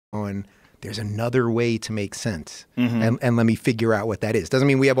going, there's another way to make sense. And let me figure out what that is. Doesn't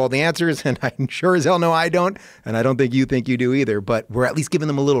mean we have all the answers, and I'm sure as hell no I don't, and I don't think you do either, but we're at least giving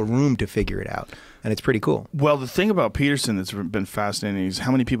them a little room to figure it out. And it's pretty cool. Well, the thing about Peterson that's been fascinating is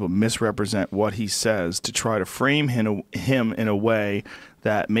how many people misrepresent what he says to try to frame him in a way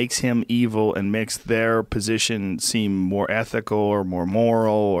that makes him evil and makes their position seem more ethical or more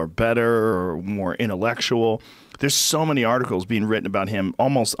moral or better or more intellectual. There's so many articles being written about him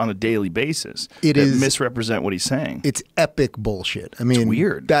almost on a daily basis that misrepresent what he's saying. It's epic bullshit. I mean, it's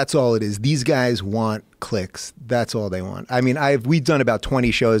weird. That's all it is. These guys want clicks. That's all they want. I mean, we've done about 20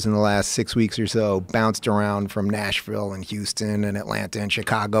 shows in the last 6 weeks or so, bounced around from Nashville and Houston and Atlanta and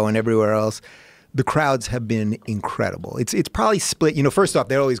Chicago and everywhere else. The crowds have been incredible. It's probably split. You know, first off,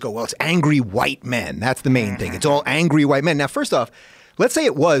 they always go, well, it's angry white men. That's the main thing. It's all angry white men. Now, first off, let's say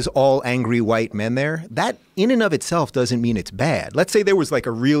it was all angry white men there. That in and of itself doesn't mean it's bad. Let's say there was like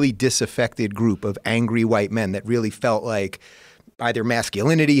a really disaffected group of angry white men that really felt like either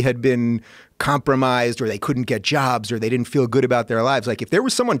masculinity had been compromised or they couldn't get jobs or they didn't feel good about their lives. Like if there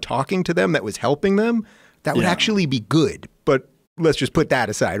was someone talking to them that was helping them, that would actually be good. But let's just put that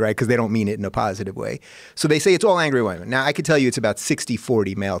aside, right? Because they don't mean it in a positive way. So they say it's all angry white men. Now, I could tell you it's about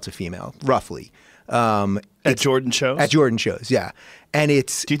 60-40 male to female, roughly. At Jordan shows? At Jordan shows, yeah. And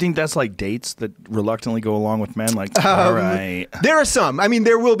it's... Do you think that's like dates that reluctantly go along with men? Like, all right. There are some. I mean,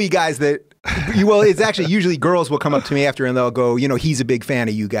 there will be guys that... Well, it's actually usually girls will come up to me after and they'll go, you know, he's a big fan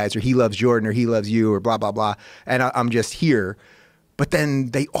of you guys, or he loves Jordan, or he loves you, or blah, blah, blah. And I'm just here. But then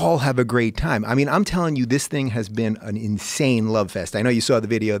they all have a great time. I mean, I'm telling you, this thing has been an insane love fest. I know you saw the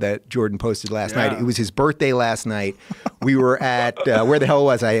video that Jordan posted last night. It was his birthday last night. We were at, where the hell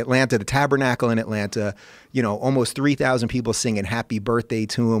was I? Atlanta, the Tabernacle in Atlanta. You know, almost 3,000 people singing happy birthday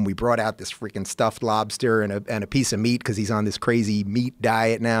to him. We brought out this freaking stuffed lobster and a piece of meat because he's on this crazy meat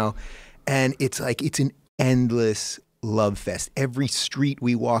diet now. And it's like, it's an endless love fest. Every street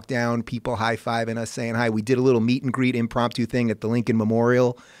we walk down, people high-fiving us, saying hi. We did a little meet and greet impromptu thing at the Lincoln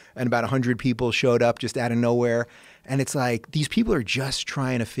Memorial, and about 100 people showed up just out of nowhere. And it's like, these people are just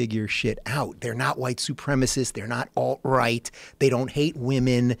trying to figure shit out. They're not white supremacists. They're not alt-right. They don't hate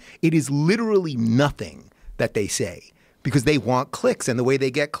women. It is literally nothing that they say because they want clicks. And the way they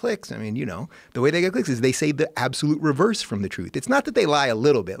get clicks, I mean, you know, the way they get clicks is they say the absolute reverse from the truth. It's not that they lie a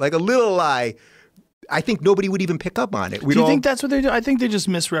little bit. Like a little lie, I think nobody would even pick up on it. Do you think that's what they're doing? I think they're just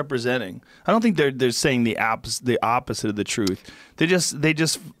misrepresenting. I don't think they're saying the opposite of the truth. They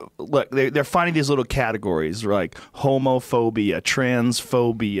just look. They're finding these little categories like homophobia,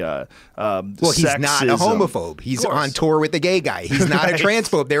 transphobia. Well, he's not a homophobe. He's on tour with the gay guy. He's not a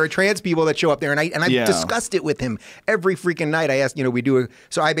transphobe. There are trans people that show up there, and I've discussed it with him every freaking night. I asked, you know,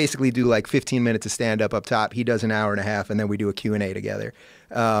 so I basically do like 15 minutes of stand up top. He does an hour and a half, and then we do a Q&A together.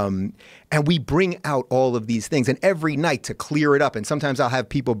 And we bring out all of these things, and every night to clear it up. And sometimes I'll have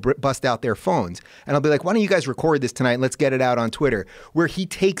people bust out their phones, and I'll be like, why don't you guys record this tonight and let's get it out on Twitter, where he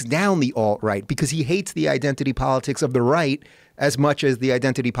takes down the alt-right because he hates the identity politics of the right as much as the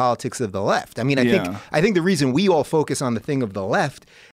identity politics of the left. I mean, I think the reason we all focus on the thing of the left